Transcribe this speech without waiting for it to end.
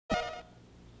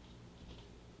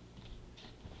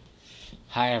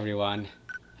Hi everyone,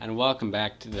 and welcome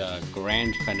back to the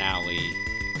grand finale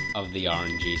of the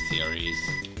RNG series.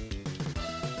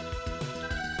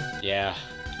 Yeah.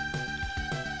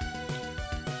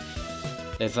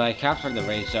 It's like after the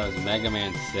race that was Mega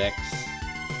Man 6,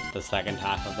 the second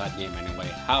half of that game anyway,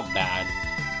 how bad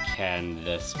can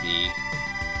this be?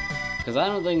 Because I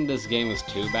don't think this game is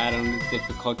too bad on the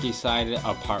difficulty side,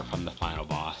 apart from the final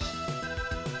boss.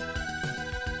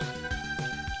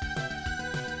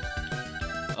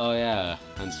 Oh yeah,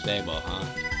 unstable, huh?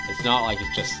 It's not like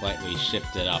it's just slightly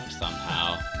shifted up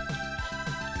somehow.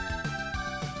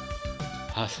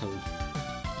 Awesome.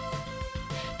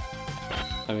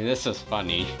 I mean, this is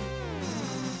funny.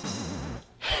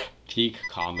 Peak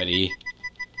comedy.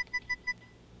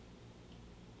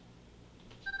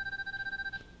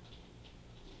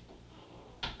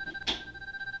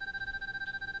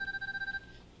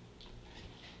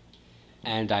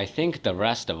 And I think the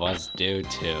rest of us do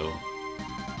too.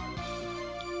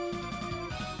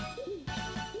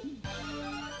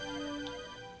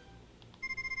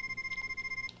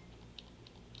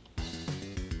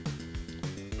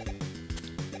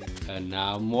 And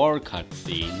now more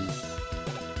cutscenes.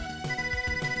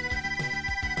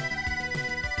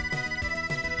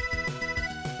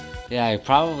 Yeah, I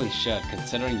probably should,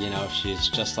 considering, you know, she's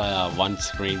just like one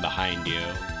screen behind you.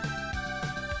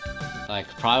 Like,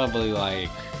 probably like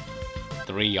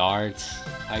 3 yards,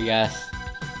 I guess.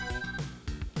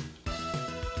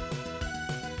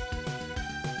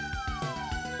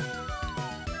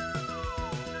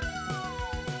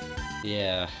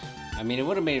 Yeah. I mean, it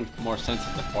would have made more sense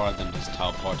if the four of them just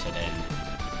teleported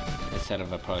in, instead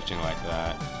of approaching like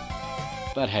that.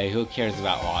 But hey, who cares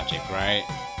about logic, right?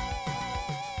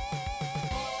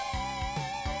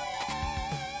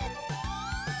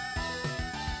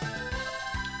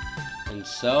 And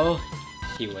so,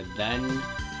 he would then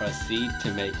proceed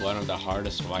to make one of the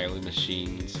hardest Wily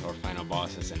machines or final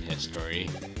bosses in history.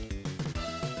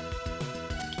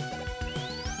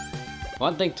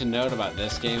 One thing to note about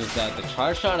this game is that the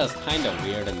charge shot is kinda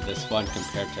weird in this one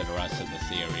compared to the rest of the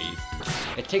series.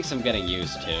 It takes some getting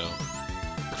used to.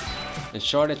 In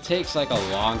short, it takes like a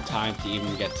long time to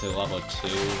even get to level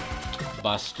 2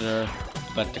 Buster,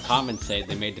 but to compensate,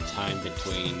 they made the time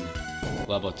between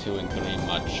level 2 and 3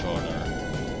 much shorter.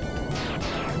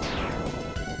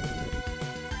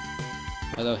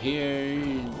 Although here,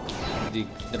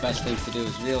 the best thing to do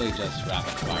is really just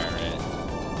rapid fire it.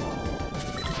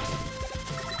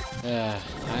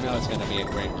 I know it's gonna be a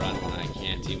great run when I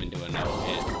can't even do a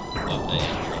no-hit of the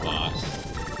intro boss.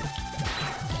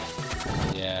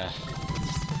 Yeah.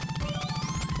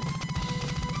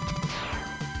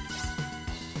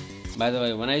 By the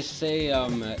way, when I say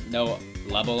no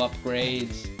level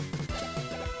upgrades,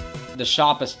 the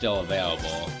shop is still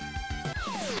available.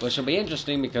 Which will be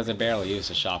interesting because I barely use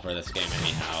the shop for this game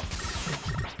anyhow.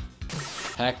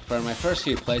 Heck, for my first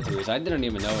few playthroughs, I didn't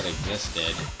even know it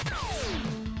existed.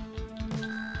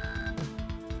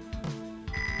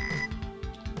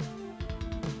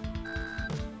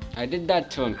 I did that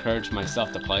to encourage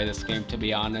myself to play this game, to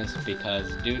be honest,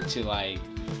 because due to like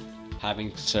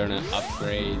having certain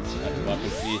upgrades and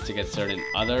weapons needed to get certain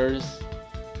others,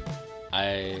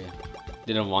 I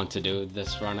didn't want to do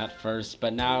this run at first,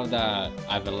 but now that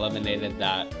I've eliminated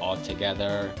that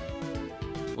altogether,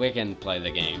 we can play the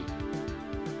game.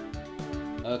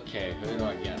 Okay, who do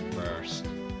I get first?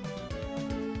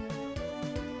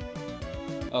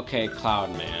 Okay,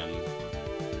 Cloudman.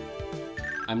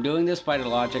 I'm doing this by the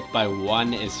logic by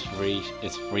 1 is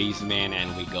Freeze Man,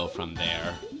 and we go from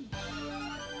there.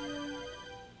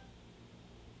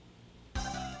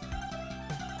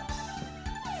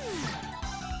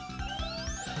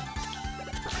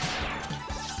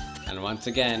 And once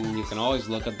again, you can always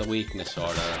look at the weakness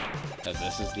order, because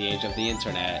this is the age of the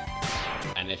internet.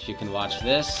 And if you can watch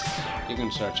this, you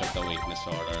can search up the weakness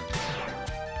order.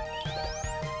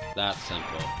 That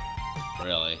simple.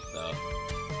 Really, though.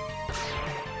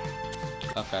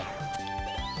 Okay.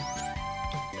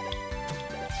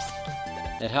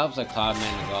 It helps that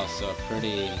Cloudman is also a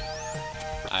pretty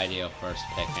ideal first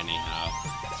pick anyhow.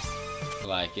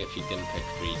 Like if you didn't pick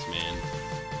Freeze Man.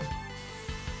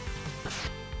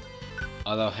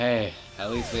 Although hey,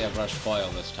 at least we have Rush Foil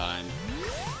this time.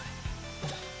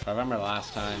 I remember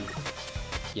last time,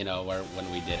 you know,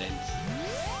 when we didn't.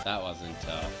 That wasn't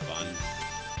fun.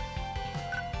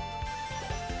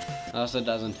 It also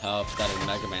doesn't help that in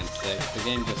Mega Man 6, the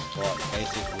game just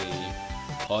basically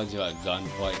holds you at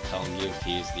gunpoint, telling you to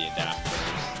use the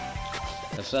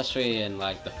adapters, especially in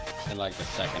like the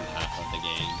second half of the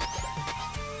game.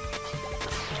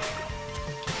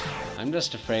 I'm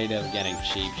just afraid of getting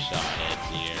cheap shotted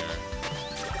here.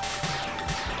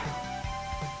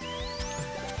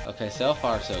 Okay, so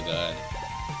far so good.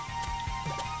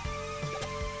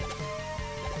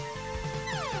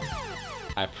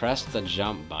 I pressed the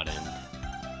jump button.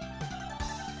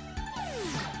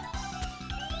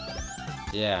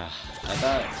 Yeah, I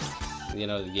thought, you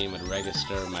know, the game would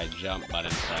register my jump button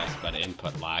press, but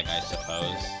input lag, I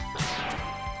suppose.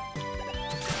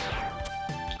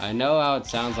 I know how it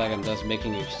sounds like I'm just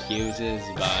making excuses,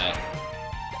 but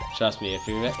trust me, if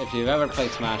you've ever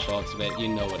played Smash Ultimate, you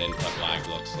know what input lag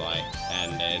looks like,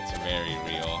 and it's very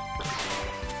real.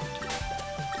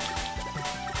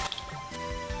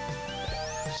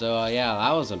 So yeah,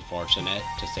 that was unfortunate,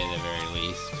 to say the very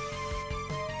least.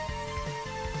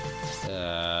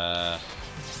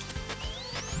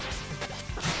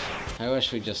 I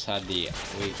wish we just had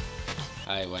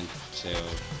I went to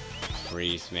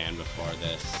Freeze Man before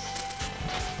this.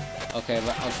 Okay,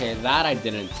 but okay, that I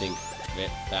didn't think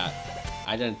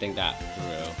that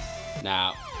through.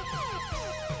 Now,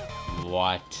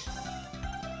 what?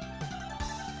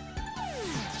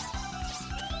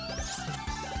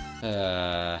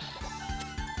 Oh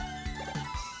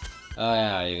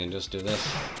yeah, you can just do this.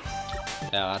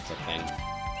 Yeah, that's a thing.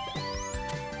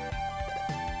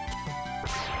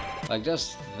 Like,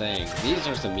 just think, these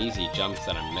are some easy jumps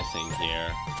that I'm missing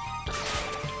here.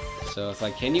 So it's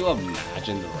like, can you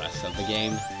imagine the rest of the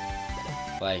game?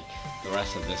 Like, the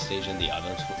rest of this stage and the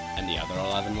other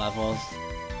 11 levels?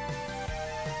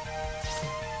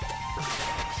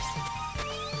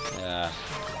 Yeah.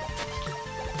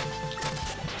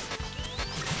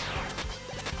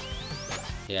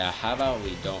 Yeah, how about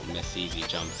we don't miss easy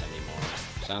jumps anymore?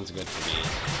 Sounds good for me.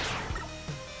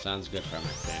 Sounds good for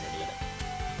my sanity.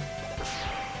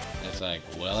 It's like,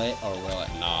 will it or will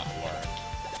it not work?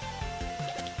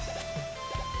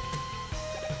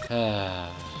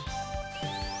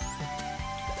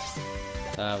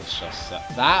 That was just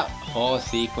sad. That whole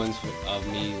sequence of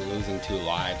me losing 2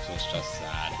 lives was just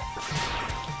sad.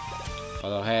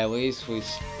 Although, hey, at least we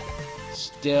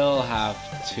still have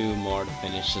 2 more to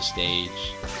finish the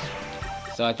stage.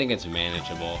 So I think it's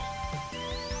manageable.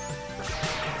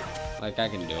 Like, I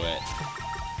can do it.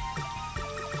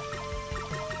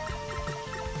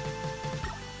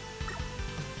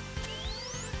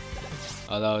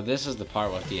 Although, this is the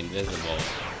part with the invisible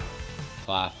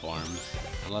platforms.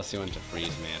 Unless you went to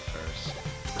Freeze Man first.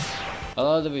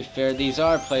 Although, to be fair, these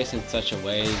are placed in such a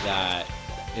way that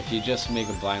if you just make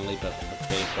a blind leap of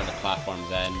faith where the platforms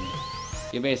end,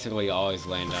 you basically always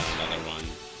land on another one.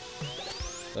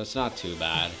 So it's not too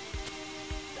bad.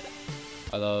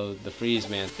 Although, the Freeze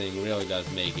Man thing really does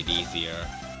make it easier.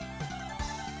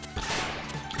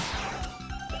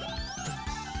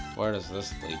 Where does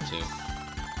this lead to?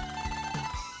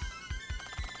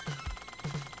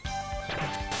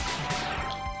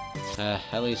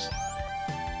 At least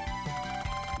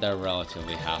they're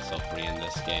relatively hassle-free in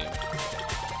this game.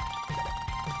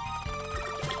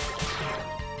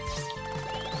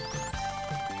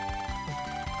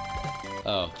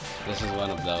 Oh, this is one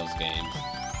of those games.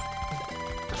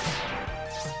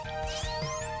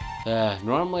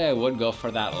 Normally I would go for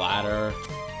that ladder,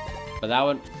 but that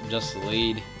would just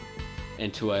lead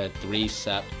into a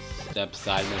 3-step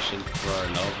side mission for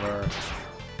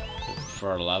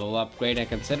a level upgrade, and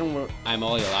considering I'm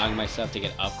only allowing myself to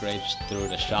get upgrades through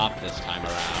the shop this time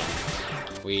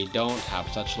around, we don't have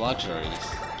such luxuries.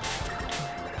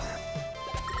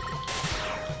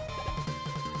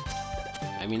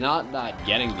 I mean, not that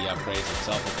getting the upgrades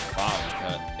itself is a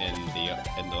problem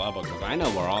in the level, because I know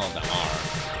where all of them are.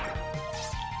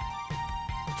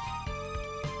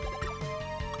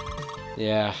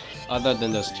 Yeah, other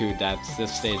than those 2 deaths,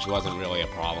 this stage wasn't really a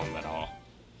problem at all.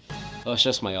 Well, it's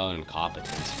just my own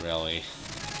incompetence, really.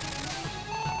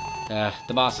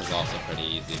 The boss is also pretty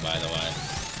easy, by the way.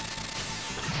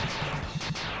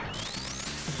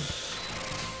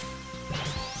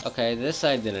 Okay, this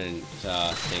I didn't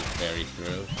think very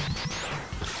through.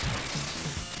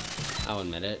 I'll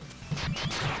admit it.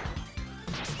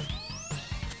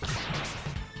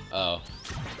 Oh.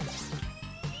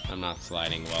 I'm not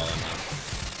sliding well enough.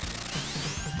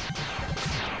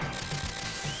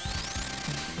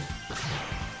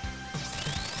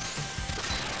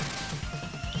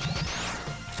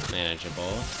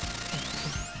 Manageable.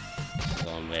 So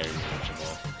very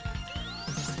manageable.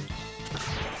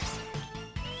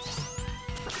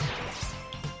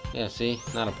 Yeah, see?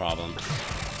 Not a problem.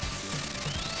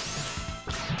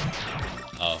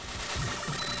 Oh.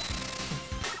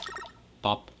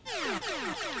 Pop.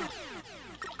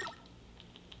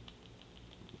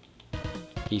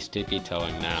 He's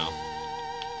tippy-toeing now.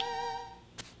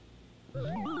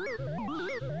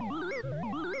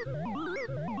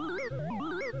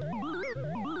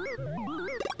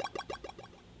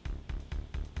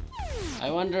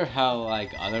 wonder how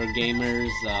like other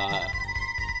gamers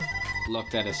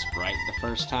looked at a sprite the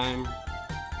first time,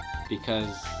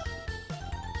 because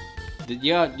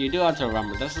you do have to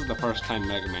remember this is the first time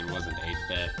Mega Man wasn't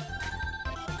 8-bit.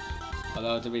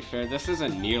 Although to be fair, this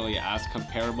isn't nearly as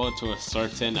comparable to a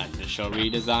certain initial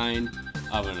redesign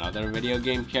of another video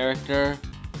game character.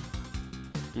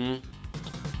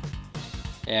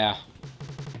 Yeah.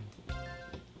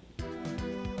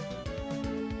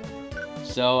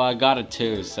 So I got a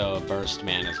 2, so Burst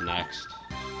Man is next.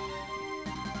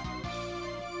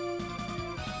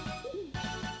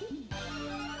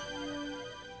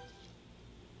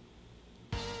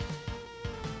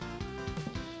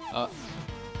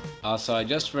 Also, I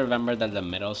just remembered that the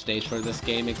middle stage for this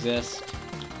game exists.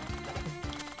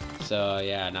 So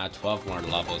yeah, now 12 more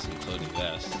levels including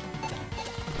this.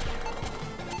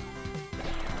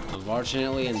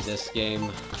 Unfortunately in this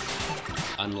game,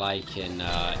 unlike in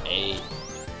 8,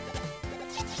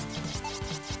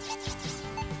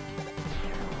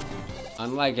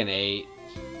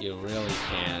 you really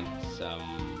can't,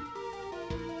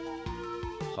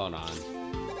 hold on.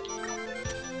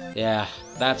 Yeah,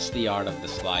 that's the art of the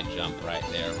slide jump right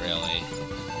there, really.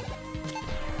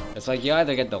 It's like you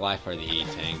either get the life or the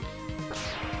E-Tank.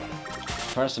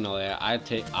 Personally, I'll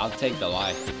take the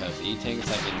life because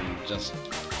E-Tanks I can just,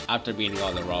 after beating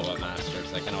all the Robot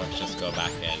Masters, I can always just go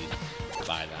back and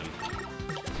buy them.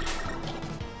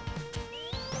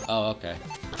 Oh, okay.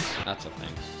 That's a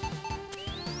thing.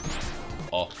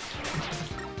 Oh.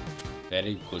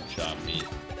 Very good job, me.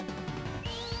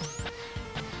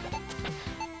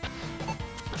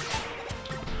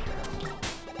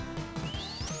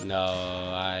 No,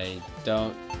 I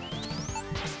don't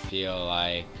feel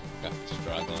like I'm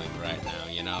struggling right now,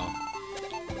 you know?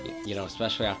 You know,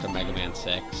 especially after Mega Man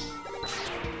 6.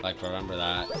 Like, remember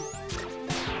that?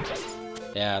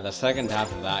 Yeah, the second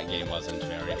half of that game wasn't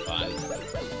very fun.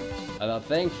 Although,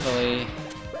 thankfully,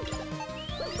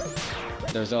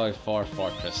 there's only 4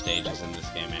 fortress stages in this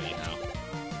game anyhow.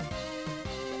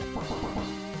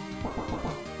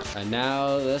 And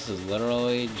now, this is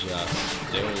literally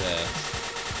just do this.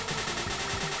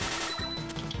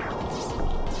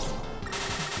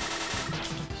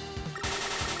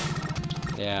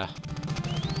 Yeah,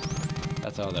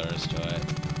 that's all there is to it.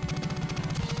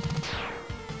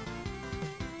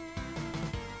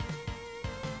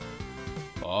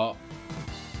 Oh.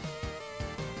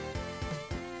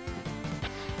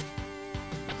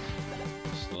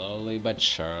 Slowly but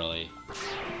surely.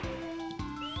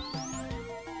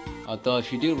 Although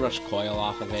if you do rush coil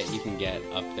off of it, you can get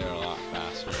up there a lot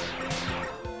faster.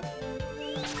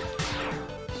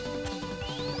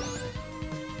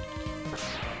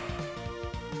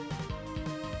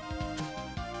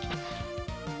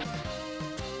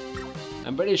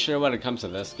 I'm pretty sure when it comes to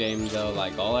this game though,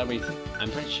 like I'm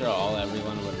pretty sure all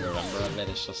everyone would remember of it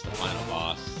is just the final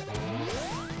boss.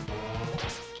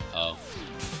 Oh.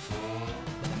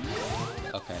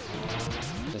 Okay.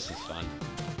 This is fun.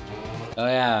 Oh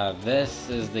yeah, this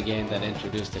is the game that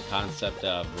introduced the concept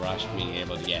of Rush being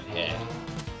able to get hit.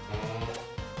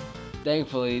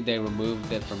 Thankfully, they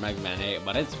removed it from Mega Man 8,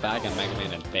 but it's back in Mega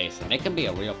Man and Base, and it can be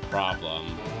a real problem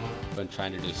when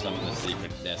trying to do some of the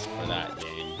secret discs for that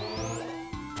game.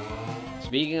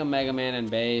 Speaking of Mega Man and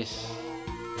Base,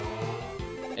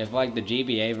 if like the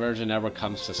GBA version ever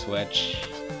comes to Switch,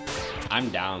 I'm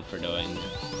down for doing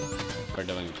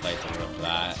playthrough of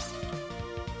that.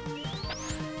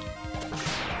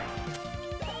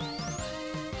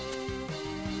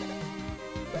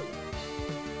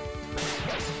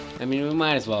 I mean, we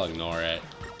might as well ignore it.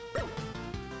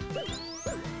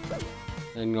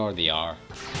 Ignore the R.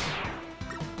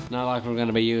 Not like we're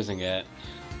gonna be using it.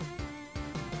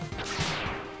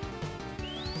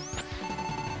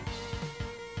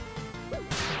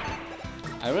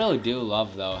 I really do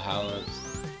love though how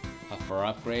it's for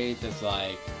upgrades. It's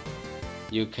like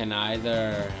you can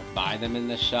either buy them in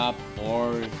the shop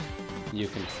or you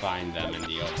can find them in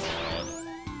the open world.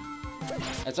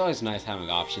 It's always nice having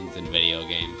options in video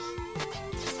games.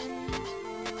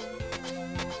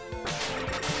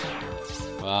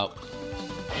 Well,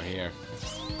 we're here.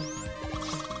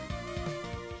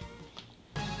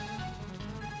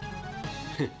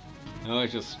 I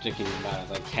was just sticking about it.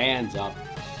 It's like, hands up.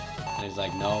 And he's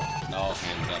like, nope, no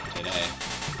hands up today.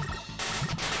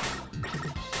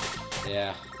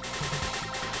 Yeah.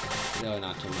 Really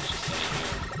not too much to say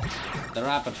here. The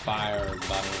rapid fire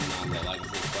button on the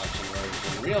Legacy Collection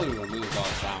version really removes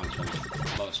all challenge from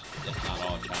most, if not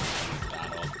all, challenge from this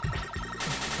battle.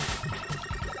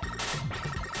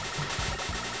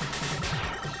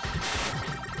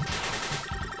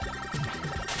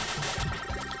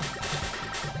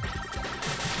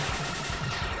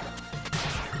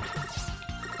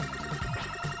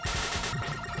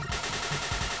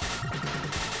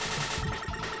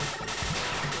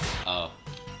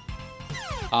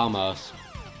 Almost.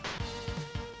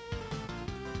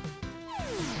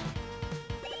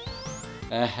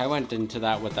 I went into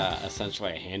that with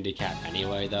essentially a handicap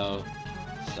anyway, though.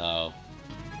 So,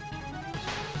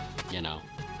 you know.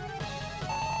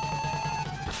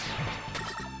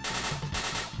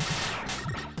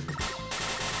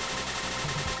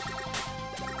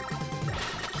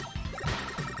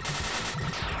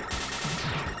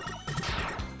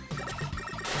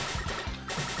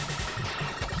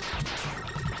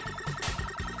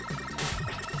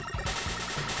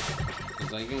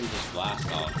 I can just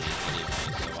blast all of these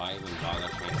anyway, so why even bother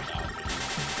trying to dodge them?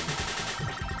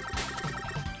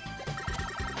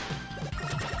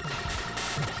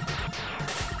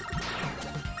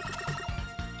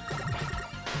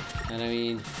 And I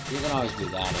mean, you can always do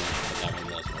that if it never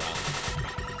goes well.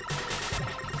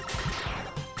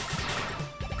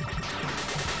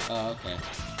 Oh, okay.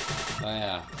 Oh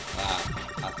yeah,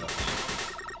 that's the thing.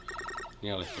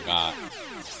 Nearly forgot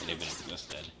it even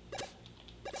existed.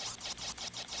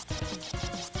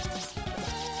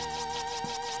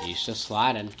 He's just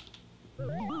sliding.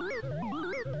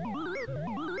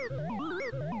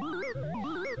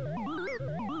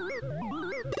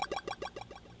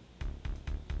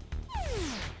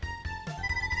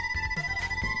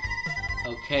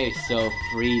 Okay, so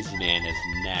Freeze Man is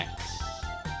next.